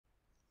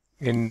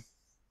In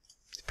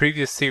the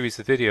previous series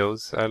of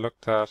videos, I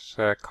looked at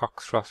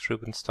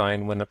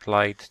Cox-Ross-Rubinstein when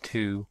applied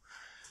to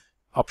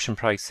option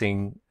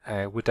pricing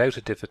without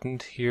a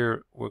dividend.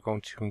 Here we're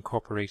going to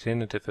incorporate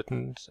in a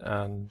dividend,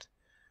 and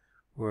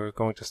we're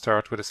going to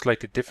start with a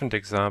slightly different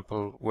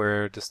example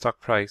where the stock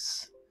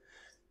price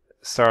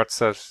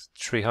starts at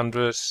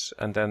 300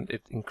 and then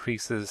it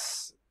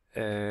increases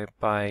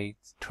by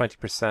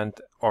 20%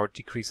 or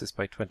decreases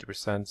by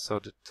 20%, so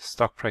that the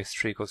stock price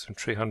tree goes from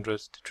 300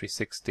 to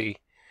 360.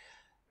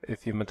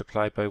 If you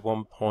multiply by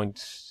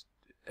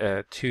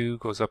 1.2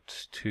 goes up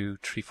to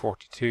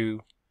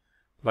 342.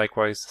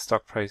 Likewise, the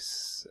stock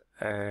price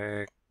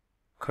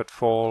could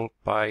fall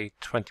by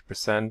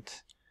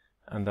 20%,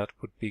 and that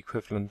would be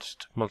equivalent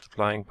to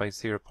multiplying by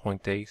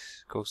 0.8,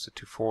 goes to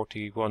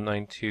 240,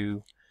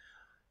 192.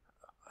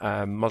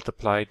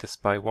 Multiply this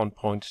by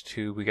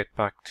 1.2, we get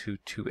back to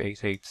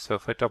 288. So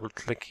if I double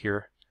click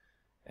here,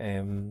 we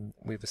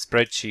have a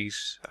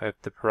spreadsheet. I have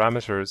the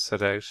parameters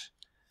set out,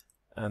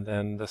 and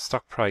then the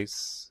stock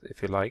price,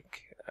 if you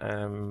like,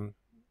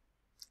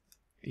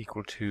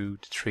 equal to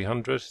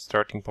 300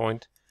 starting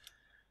point,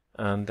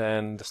 and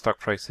then the stock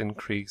price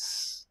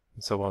increase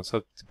and so on. So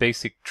the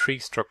basic tree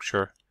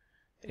structure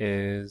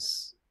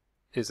is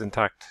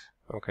intact.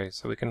 Okay,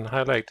 so we can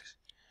highlight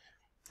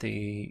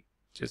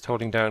just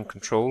holding down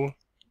Control,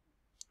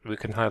 we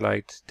can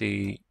highlight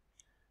the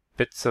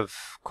bits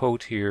of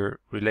code here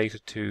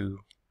related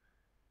to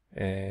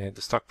the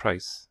stock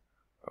price,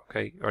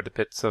 okay, or the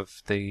bits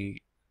of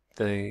the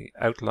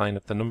outline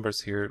of the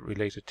numbers here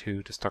related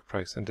to the stock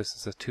price, and this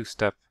is a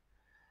two-step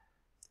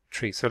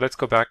tree. So let's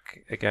go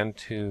back again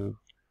to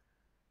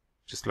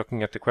just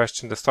looking at the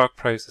question. The stock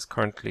price is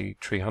currently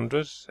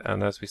 300,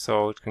 and as we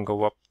saw, it can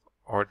go up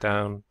or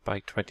down by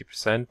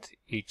 20%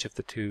 each of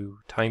the two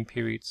time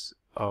periods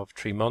of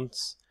 3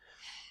 months.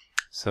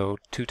 So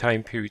 2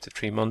 time periods of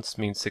 3 months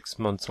means 6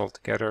 months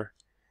altogether.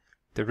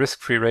 The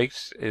risk-free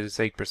rate is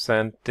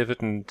 8%.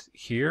 Dividend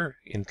here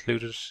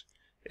included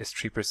is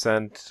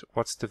 3%.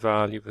 What's the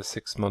value of a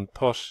 6-month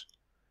put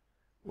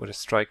with a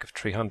strike of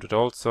 300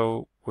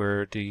 also,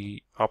 where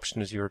the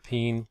option is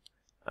European,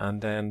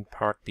 and then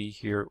part B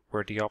here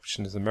where the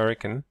option is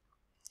American.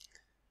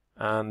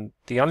 And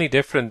the only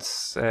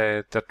difference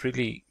that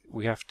really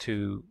we have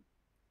to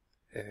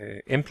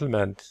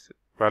implement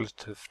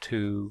relative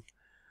to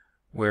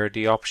where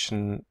the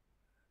option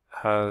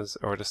has,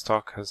 or the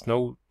stock has,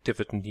 no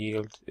dividend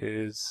yield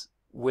is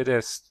with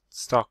a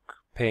stock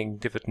paying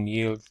dividend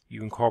yield,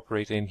 you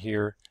incorporate in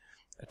here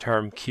a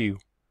term Q.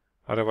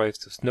 Otherwise,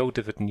 there's no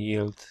dividend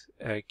yield,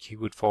 Q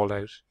would fall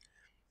out.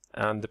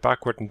 And the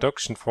backward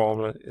induction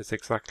formula is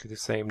exactly the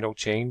same, no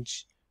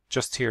change.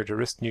 Just here the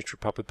risk neutral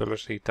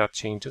probability, that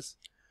changes.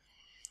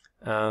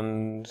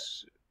 And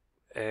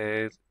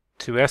to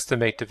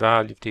estimate the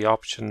value of the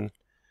option,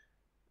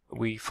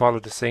 we follow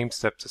the same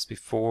steps as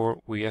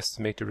before. We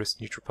estimate the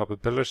risk neutral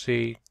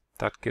probability,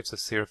 that gives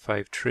us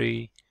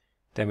 0.53.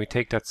 Then we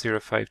take that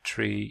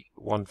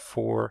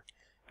 0.5314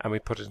 and we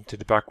put it into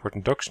the backward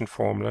induction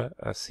formula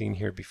as seen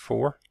here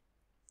before.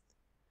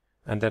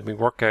 And then we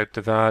work out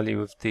the value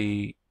of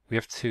we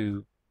have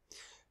to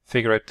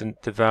figure out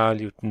the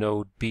value of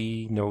node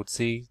B, node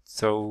C.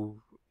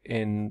 So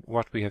in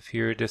what we have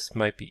here, this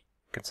might be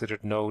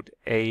considered node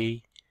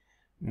A,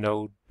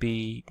 node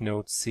B,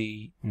 node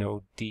C,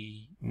 node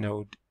D,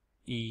 node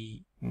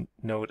E,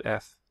 node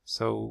F.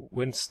 So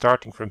when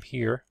starting from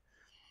here,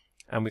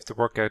 and we have to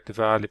work out the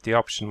value of the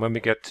option, when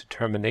we get to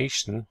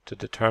termination, to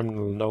the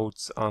terminal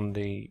nodes on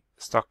the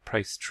stock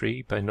price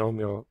tree,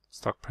 binomial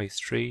stock price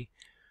tree,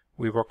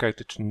 we work out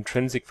the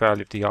intrinsic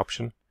value of the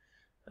option,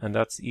 and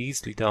that's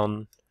easily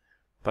done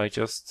by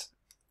just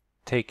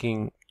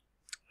taking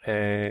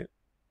the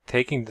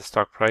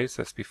stock price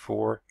as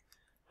before,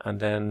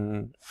 and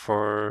then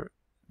for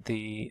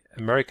the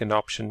American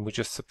option we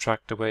just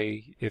subtract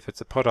away. If it's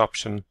a put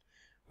option,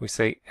 we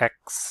say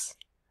X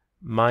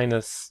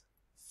minus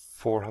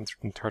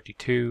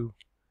 432,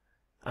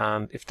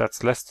 and if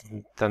that's less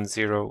than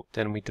 0,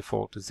 then we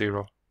default to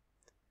 0.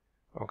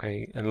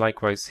 Okay, and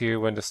likewise here,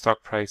 when the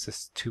stock price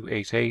is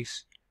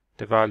 288,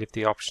 the value of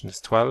the option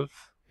is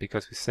 12,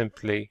 because we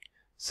simply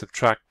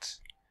subtract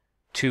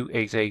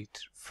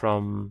 288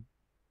 from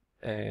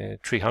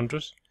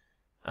 300.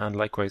 And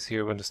likewise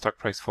here, when the stock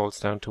price falls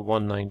down to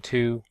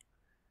 192,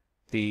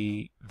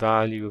 the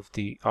value of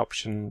the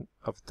option,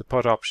 of the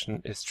put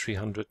option, is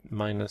 300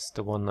 minus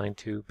the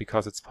 192.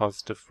 Because it's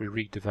positive, we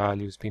read the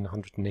value as being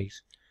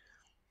 108.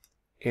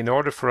 In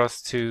order for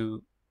us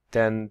to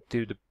then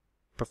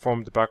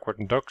perform the backward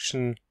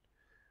induction,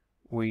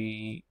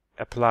 we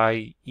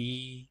apply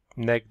E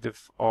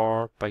negative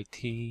R by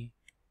T.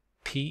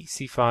 P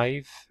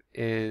C5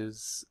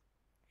 is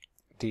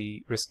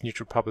the risk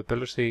neutral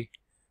probability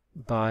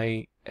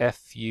by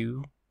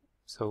FU.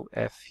 So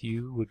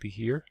FU would be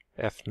here.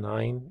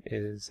 F9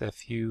 is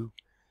FU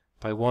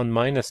by 1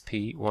 minus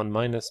P. 1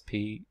 minus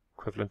P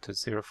equivalent to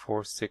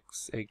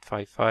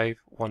 0.46855.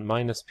 1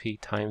 minus P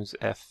times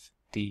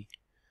FD.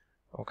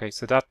 Okay,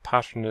 so that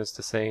pattern is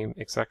the same,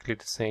 exactly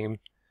the same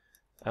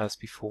as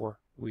before.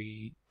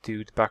 we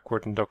do the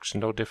backward induction,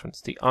 no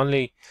difference. The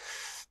only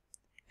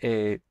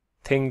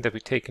thing that we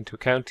take into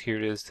account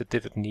here is the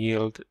dividend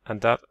yield,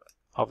 and that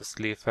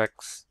obviously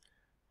affects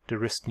the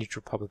risk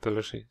neutral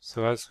probability.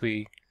 So as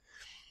we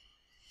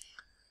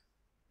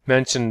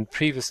mentioned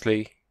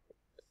previously,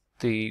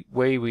 the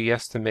way we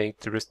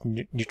estimate the risk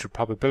neutral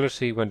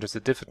probability when there's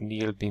a dividend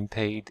yield being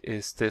paid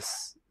is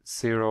this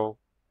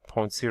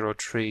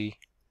 0.03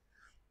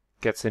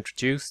 gets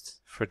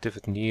introduced for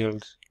dividend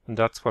yield, and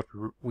that's what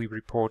we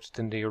reported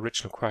in the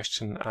original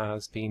question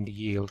as being the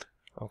yield.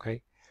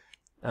 Okay,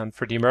 and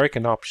for the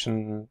American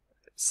option,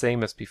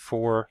 same as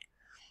before,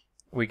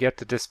 we get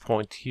to this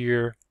point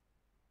here,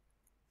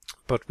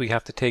 but we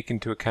have to take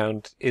into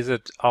account, is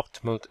it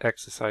optimal to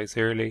exercise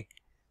early?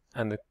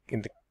 And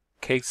in the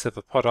case of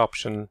a put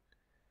option,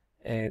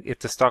 if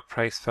the stock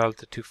price fell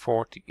to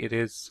 240, it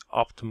is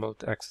optimal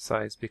to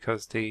exercise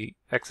because the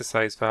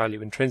exercise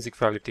value, intrinsic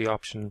value of the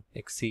option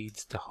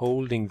exceeds the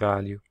holding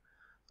value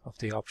of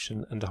the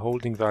option, and the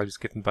holding value is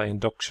given by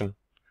induction.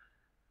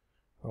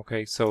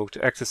 Okay, so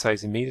to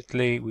exercise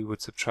immediately, we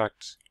would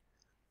subtract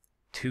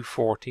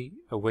 240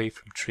 away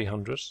from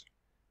 300,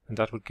 and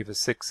that would give us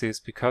 6.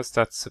 Because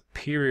that's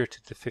superior to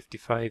the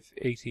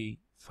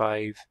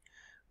 55.85,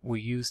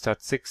 we use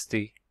that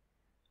 60,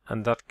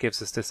 and that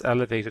gives us this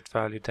elevated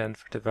value then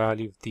for the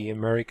value of the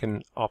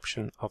American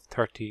option of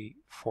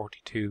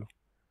 30.42.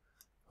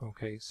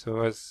 Okay,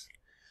 so as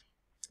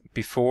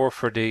before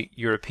for the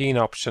European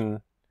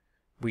option,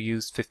 we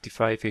used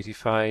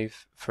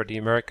 55.85. For the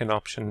American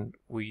option,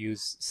 we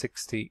use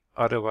 60.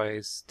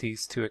 Otherwise,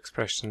 these two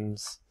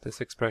expressions,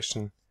 this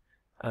expression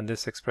and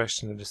this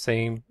expression, are the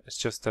same. It's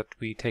just that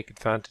we take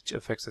advantage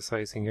of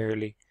exercising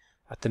early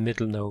at the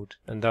middle node,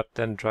 and that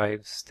then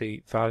drives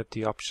the value of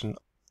the option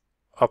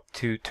up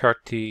to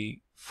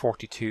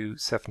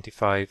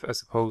 30.4275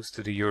 as opposed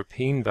to the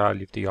European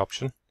value of the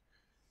option,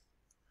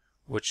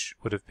 which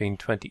would have been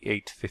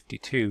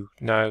 28.52.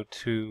 Now,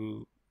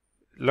 to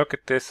look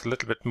at this a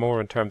little bit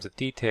more in terms of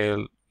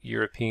detail,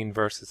 European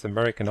versus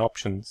American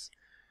options,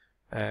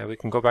 we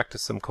can go back to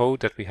some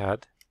code that we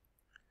had.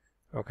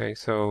 Okay,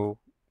 so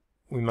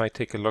we might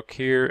take a look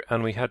here,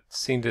 and we had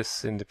seen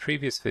this in the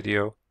previous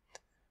video,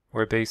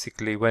 where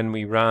basically when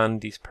we ran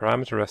these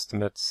parameter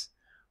estimates,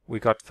 we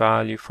got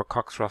value for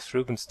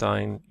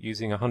Cox-Ross-Rubinstein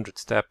using 100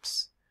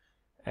 steps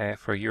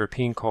for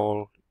European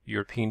call,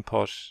 European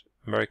put,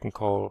 American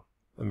call,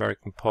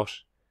 American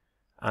put,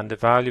 and the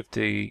value of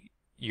the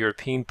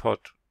European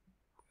put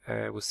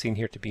was seen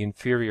here to be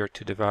inferior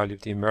to the value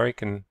of the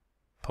American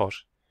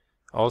put.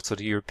 Also,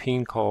 the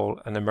European call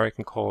and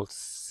American call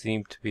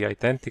seem to be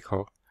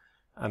identical,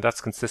 and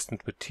that's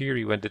consistent with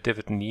theory when the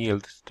dividend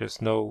yield,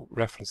 there's no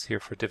reference here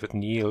for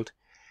dividend yield.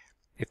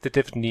 If the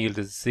dividend yield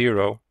is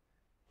 0,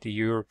 the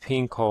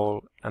European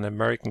call and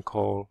American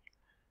call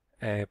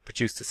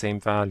produce the same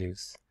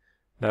values.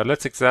 Now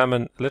let's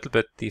examine a little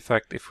bit the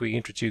effect if we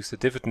introduce a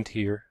dividend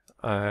here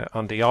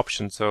on the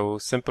option. So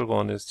simple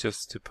one is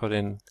just to put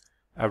in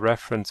a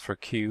reference for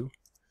Q,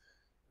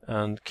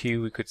 and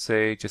Q we could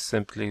say just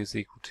simply is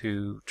equal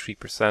to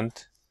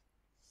 3%,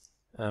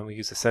 and we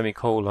use a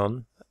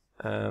semicolon,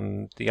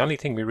 and the only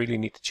thing we really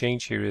need to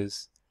change here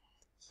is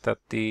that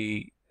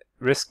the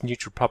risk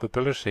neutral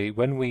probability,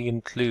 when we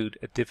include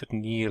a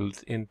dividend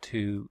yield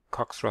into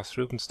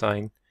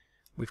Cox-Ross-Rubinstein,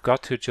 we've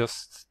got to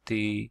adjust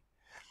the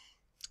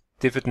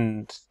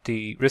dividend,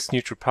 the risk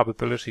neutral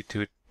probability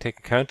to take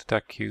account of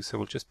that Q. So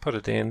we'll just put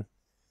it in,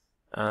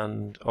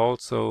 and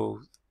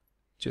also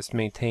just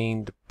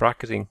maintain the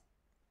bracketing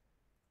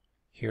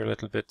here a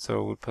little bit.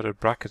 So we'll put a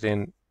bracket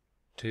in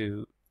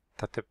to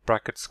that the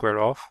brackets square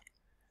off,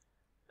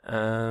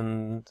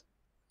 and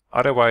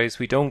otherwise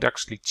we don't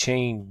actually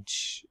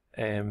change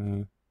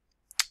anything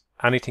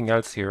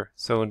else here.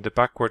 So in the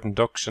backward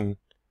induction,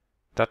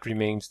 that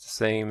remains the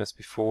same as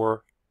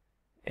before.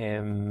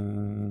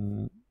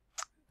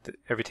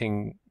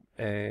 Everything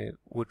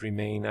would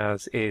remain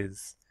as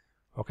is.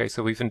 Okay,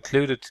 so we've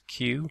included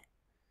Q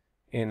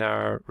in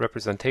our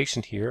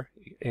representation here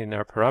in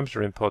our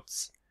parameter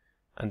inputs,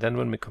 and then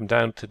when we come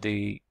down to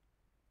the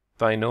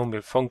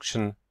binomial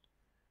function,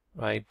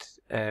 right,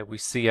 we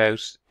see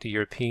out the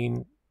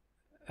European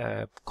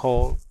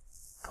call,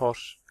 put,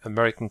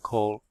 American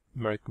call,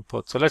 American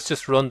put. So let's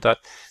just run that.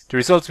 The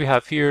results we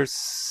have here,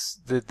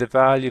 the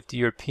value of the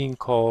European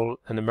call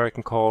and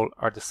American call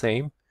are the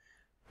same.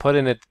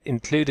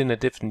 Include in a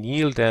dividend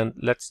yield, then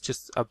let's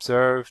just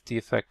observe the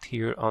effect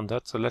here on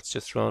that. So let's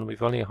just run.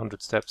 We've only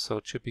 100 steps, so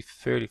it should be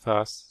fairly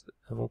fast.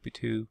 It won't be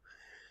too.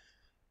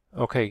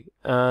 Okay,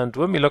 and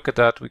when we look at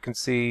that, we can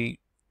see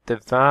the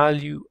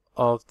value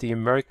of the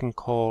American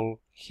call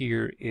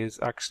here is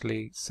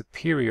actually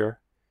superior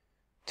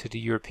to the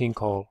European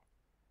call.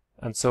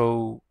 And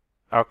so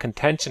our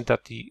contention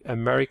that the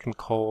American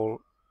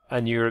call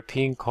and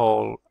European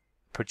call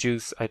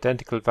produce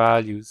identical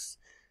values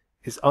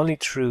is only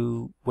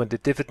true when the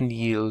dividend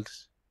yield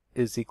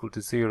is equal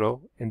to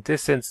 0. In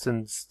this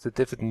instance, the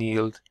dividend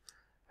yield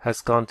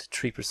has gone to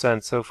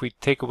 3%. So if we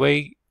take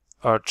away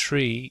our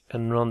 3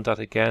 and run that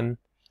again,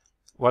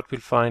 what we'll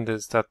find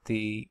is that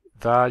the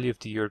value of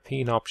the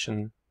European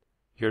option,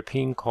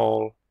 European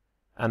call,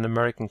 and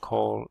American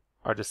call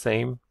are the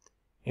same,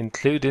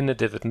 include in the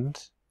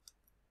dividend,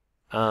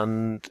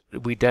 and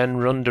we then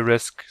run the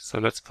risk. So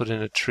let's put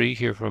in a 3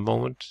 here for a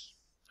moment.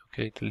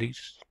 Okay, delete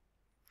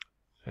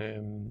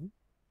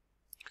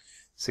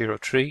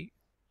 0.3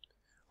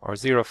 or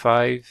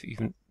 0.5,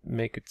 even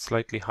make it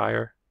slightly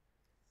higher,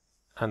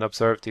 and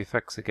observe the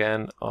effects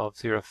again of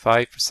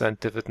 0.5%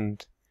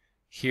 dividend.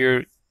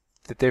 Here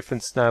the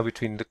difference now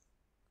between the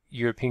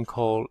European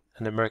call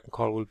and American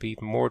call will be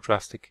even more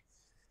drastic.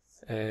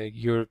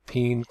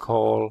 European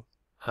call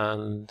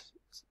and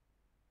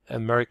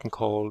American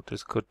call,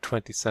 there's a good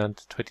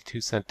 20-cent,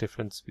 22-cent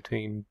difference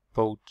between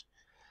both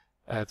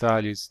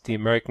values, the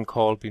American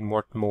call being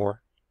worth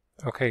more.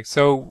 Okay,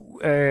 so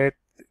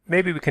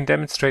maybe we can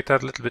demonstrate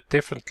that a little bit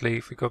differently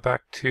if we go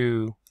back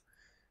to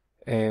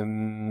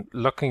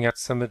looking at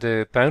some of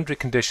the boundary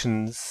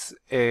conditions.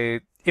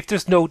 If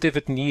there's no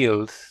dividend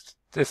yield,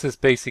 this is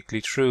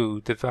basically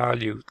true. The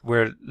value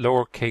where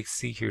lowercase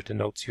c here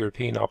denotes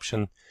European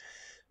option,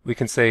 we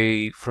can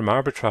say from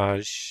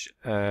arbitrage,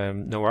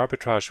 no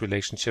arbitrage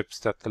relationships,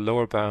 that the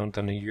lower bound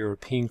on a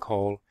European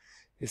call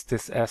is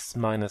this S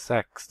minus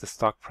X, the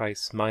stock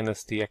price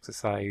minus the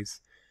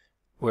exercise,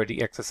 where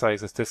the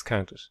exercise is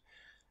discounted.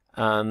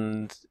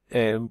 And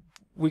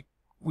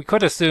we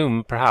could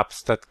assume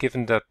perhaps that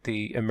given that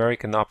the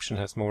American option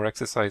has more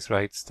exercise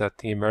rights, that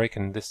the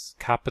American, this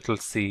capital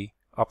C,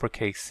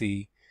 uppercase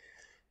C,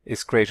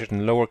 is greater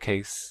than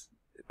lowercase,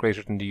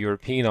 greater than the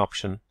European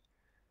option.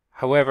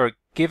 However,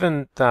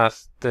 given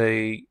that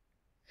the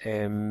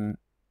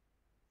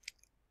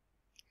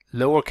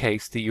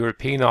lowercase, the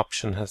European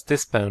option, has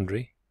this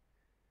boundary,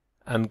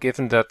 and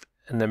given that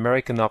an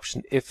American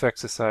option, if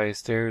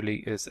exercised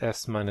early, is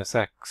S minus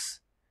X,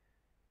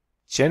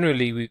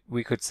 generally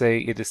we could say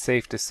it is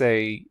safe to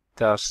say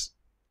that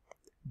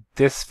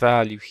this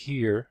value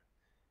here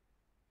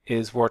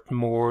is worth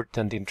more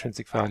than the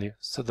intrinsic value.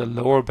 So the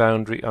lower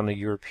boundary on a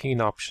European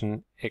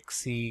option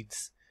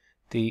exceeds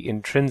the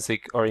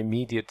intrinsic or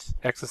immediate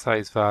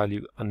exercise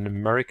value on an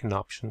American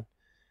option,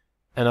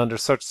 and under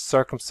such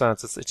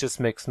circumstances it just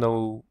makes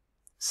no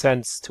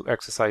sense to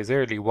exercise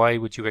early. Why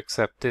would you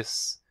accept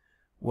this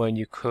when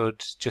you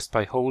could, just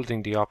by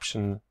holding the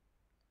option,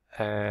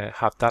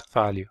 have that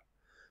value?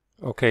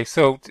 Okay,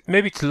 so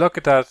maybe to look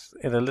at that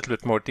in a little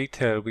bit more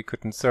detail, we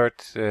could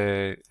insert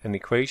an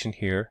equation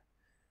here,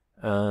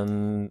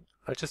 and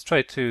I'll just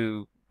try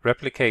to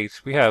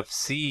replicate. We have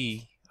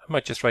C, I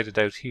might just write it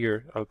out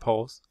here, I'll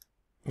pause.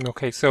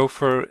 Okay, so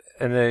for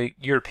a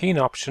European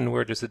option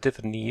where there's a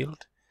dividend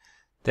yield,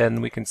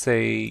 then we can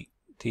say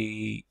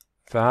the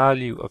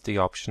value of the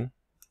option,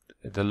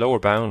 the lower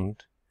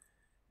bound,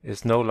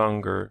 is no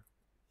longer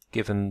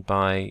given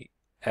by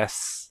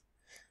S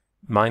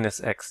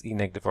minus X e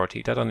negative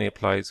RT. That only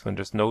applies when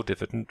there's no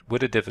dividend.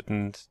 With a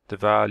dividend, the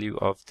value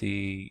of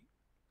the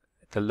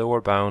lower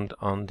bound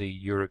on the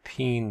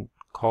European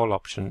call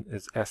option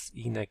is S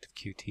e negative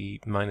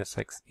QT minus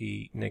X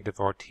e negative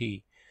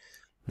RT.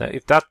 Now,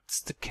 if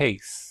that's the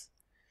case,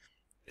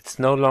 it's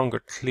no longer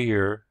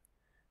clear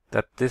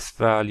that this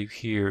value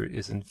here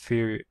is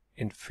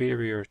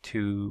inferior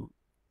to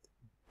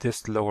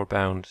this lower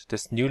bound.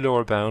 This new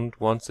lower bound,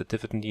 once a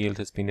dividend yield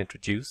has been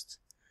introduced,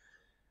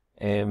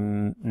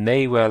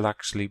 may well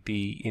actually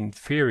be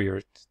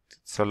inferior.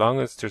 So long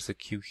as there's a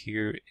Q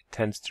here, it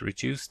tends to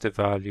reduce the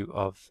value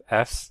of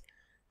S.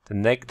 The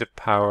negative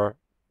power,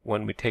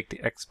 when we take the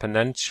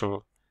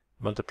exponential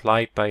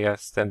multiplied by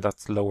S, then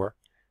that's lower,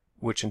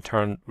 which in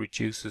turn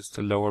reduces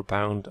the lower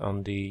bound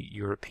on the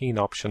European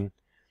option,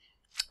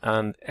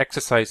 and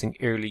exercising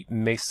early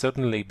may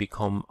suddenly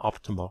become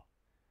optimal.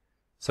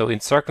 So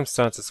in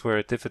circumstances where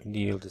a dividend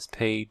yield is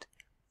paid,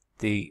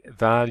 the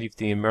value of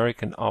the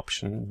American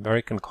option,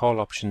 American call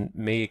option,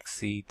 may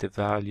exceed the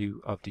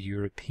value of the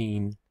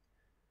European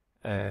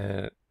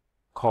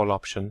call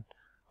option.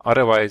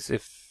 Otherwise,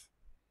 if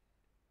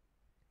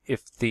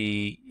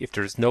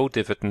there is no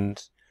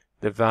dividend,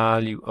 the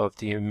value of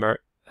the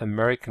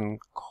American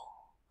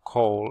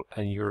call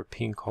and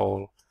European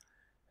call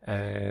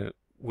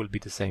will be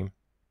the same.